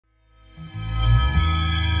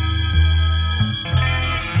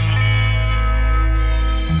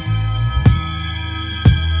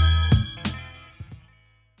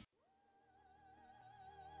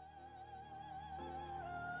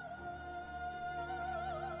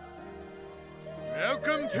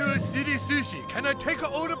Welcome to City Sushi. Can I take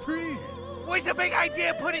an order, please? What's the big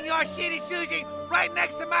idea of putting your shitty sushi right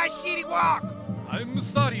next to my shitty wok? I'm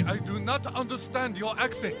sorry, I do not understand your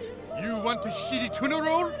accent. You want a shitty tuna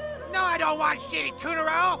roll? No, I don't want shitty tuna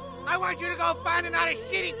roll. I want you to go find another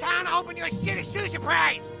shitty town and open your shitty sushi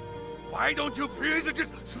place. Why don't you please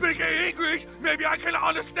just speak English? Maybe I can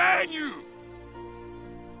understand you.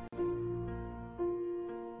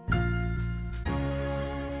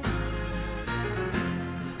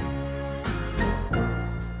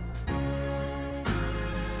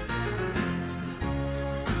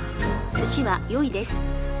 Sushi は良いです。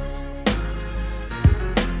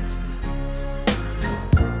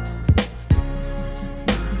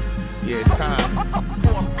Yeah, it's time.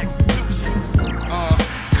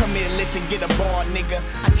 Come here, listen, get a bar, nigga.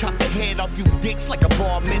 I chop the head off you dicks like a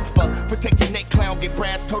bar mitzvah. Protect your neck, clown, get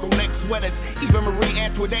brass turtleneck sweaters. Even Marie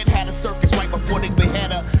Antoinette had a circus right before they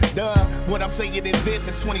behead her. Duh, what I'm saying is this,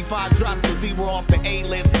 it's 25 drops to 0 off the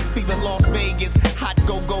A-list. Fever Las Vegas, hot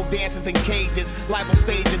go-go dances in cages. Live on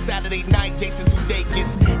stages Saturday night, Jason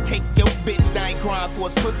Sudeikis. Take your bitch, I ain't crying for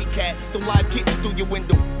his pussycat. The live kittens through your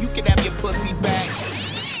window, you can have your pussy back.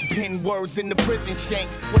 Pin words in the prison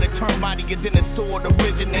shanks. When a term mightier than a sword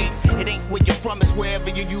originates. It ain't where you're from, it's wherever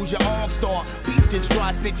you use your own star. Beef just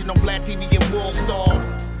dry snitching on Black TV and Wall Star.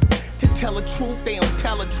 To tell the truth, they don't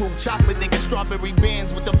tell the truth. Chocolate nigga, strawberry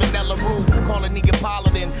bands with the vanilla roux. Call a nigga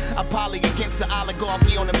Paladin. A poly against the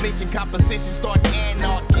oligarchy on a mission. Composition start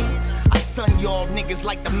anarchy. I son y'all niggas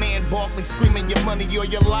like the man Barkley. Screaming your money or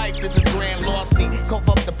your life is a grand larceny. Cough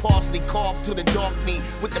up the parsley, cough to the dark knee.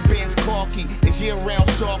 With the Benz car key, it's year-round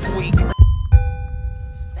Shark Week.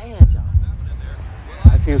 Stand, y'all.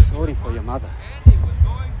 I feel sorry for your mother.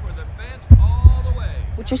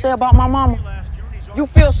 What you say about my mama? You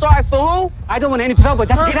feel sorry for who? I don't want any trouble.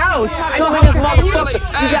 Just get out. Come in this motherfucker.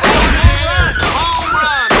 Home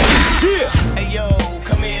run! Yeah. Hey yo,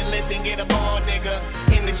 come in, listen, get a bar, nigga.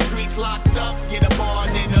 In the streets locked up, get a bar,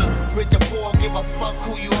 nigga. Rich or poor, give a fuck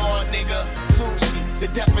who you are, nigga. Sushi, the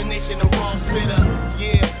definition of raw spitter.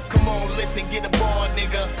 Yeah, come on, listen, get a bar,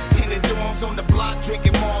 nigga. In the dorms on the block,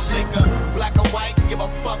 drinking more liquor. Black or white, give a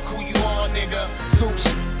fuck who you are, nigga.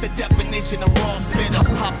 Sushi, the definition of raw spitter. I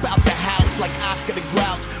pop out the house like Oscar the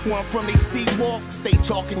Grouch. Where I'm from, they C-walk, stay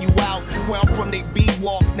chalking you out. Where I'm from, they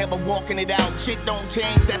B-walk, never walking it out. Shit don't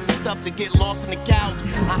change, that's the stuff that get lost in the couch.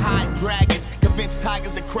 I hide dragons, convince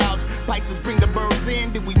tigers to crouch. Pisces bring the birds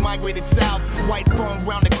in, then we migrated south. White foam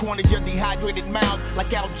round the corners, your dehydrated mouth.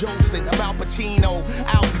 Like Al Jolson, I'm Al Pacino,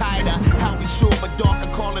 Al-Qaeda. How we sure, but dark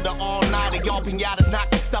and call it an all-nighter. Y'all pinatas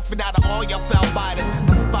knocking stuffing out of all y'all foul biters.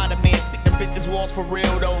 I'm Spider-Man, stick the bitches walls for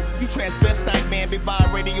real though. You transvestite man, big by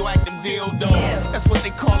a radioactive dildo. That's what they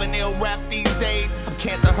call an ill rap these days. I'm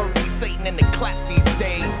cancer, herpes, Satan, and the clap these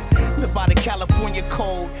days. Live by the California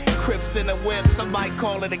code. Crips in a whip, somebody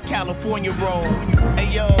call it a California roll.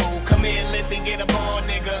 Hey yo, come here, listen, get a bar,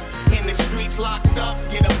 nigga. In the streets locked up,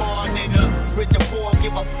 get a bar, nigga. Rich or poor,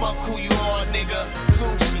 give a fuck who you are, nigga.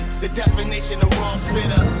 Sushi, the definition of raw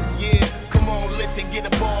spitter. Yeah, come on, listen, get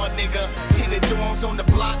a bar, nigga. In the dorms on the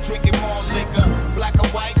block, drinking more liquor. Black or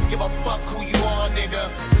white, give a fuck who you are, nigga.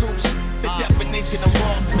 Sushi, the definition of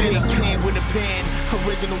raw spitter. Pen with a pen,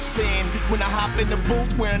 original sin. When I hop in the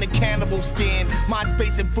booth wearing a cannibal skin.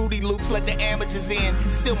 MySpace and Fruity Loops let the amateurs in.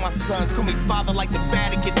 Still my sons call me father like the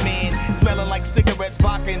Vatican man. Smelling like cigarettes,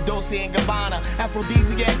 vodka and Dolce & Gabbana.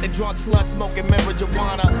 Aphrodisiac, the drunk slut smoking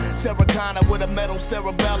marijuana. Saracana with a metal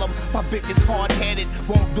cerebellum. My bitch is hard-headed,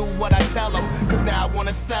 won't do what I tell them. Cause now I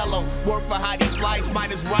wanna sell them. Work for Heidi Flights,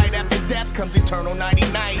 might as right after death comes eternal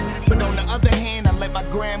 99. But on the other hand, I let my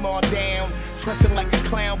grandma down. Dressing like a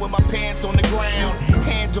clown with my pants on the ground.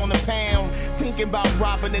 Hands on the pound. Thinking about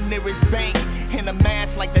robbing the nearest bank. In a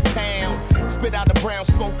mask like the town. Spit out a brown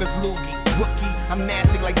smoker's loogie. Rookie, I'm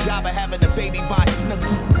nasty like Jabba having a baby by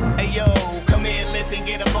Snooki. Hey yo, come here, listen,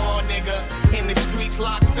 get a bar, nigga. In the streets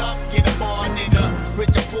locked up, get a bar, nigga.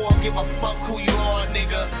 Rich or poor, give a fuck who you are,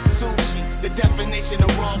 nigga. Sushi, the definition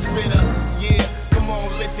of raw spitter. Yeah, come on,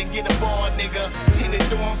 listen, get a bar, nigga. In the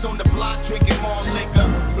dorms on the block, drinking more liquor.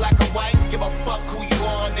 Black or white, give a fuck who you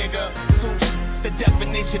are, nigga. Sushi, the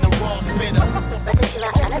definition of raw spitter. 私は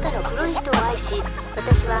あなたの黒い人を愛し、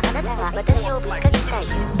私はあなたが私をぶっかけしたい。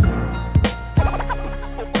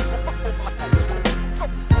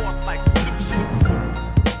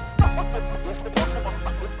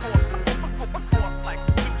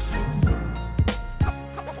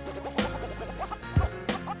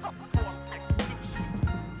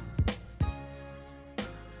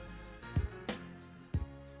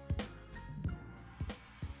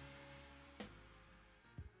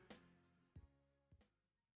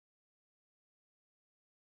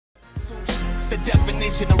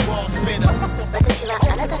definition of raw spitter. 私は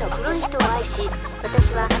あなたの黒い人を愛し、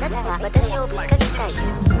私はあなたが私をぶっかけしたい。